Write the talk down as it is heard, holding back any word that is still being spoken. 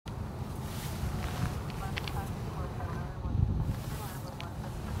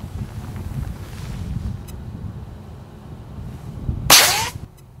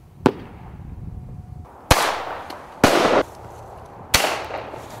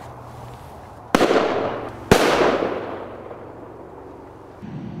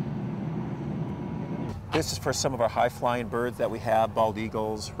This is for some of our high-flying birds that we have, bald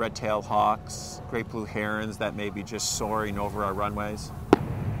eagles, red-tailed hawks, great blue herons that may be just soaring over our runways.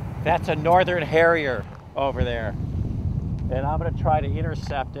 That's a northern harrier over there. And I'm going to try to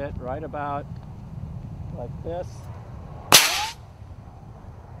intercept it right about like this.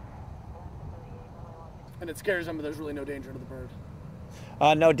 And it scares them, but there's really no danger to the bird.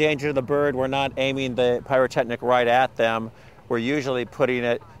 No danger to the bird. We're not aiming the pyrotechnic right at them. We're usually putting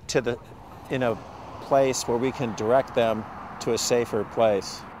it in a place where we can direct them to a safer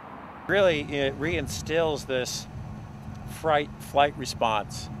place. Really, it reinstills this flight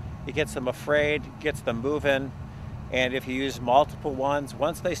response. It gets them afraid, gets them moving, and if you use multiple ones,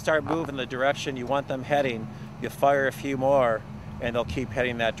 once they start moving the direction you want them heading, you fire a few more and they'll keep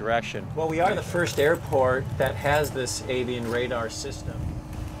heading that direction. Well, we are the first airport that has this avian radar system.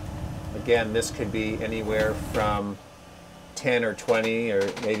 Again, this could be anywhere from 10 or 20 or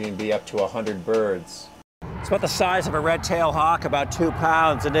maybe even be up to 100 birds. It's about the size of a red-tailed hawk, about 2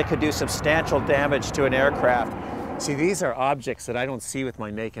 pounds, and it could do substantial damage to an aircraft. See, these are objects that I don't see with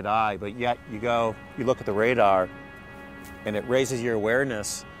my naked eye, but yet you look at the radar and it raises your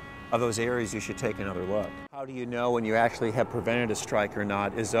awareness of those areas you should take another look. How do you know when you actually have prevented a strike or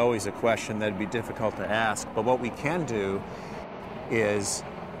not is always a question that'd be difficult to ask. But what we can do is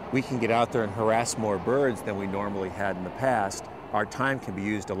we can get out there and harass more birds than we normally had in the past. Our time can be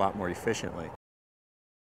used a lot more efficiently.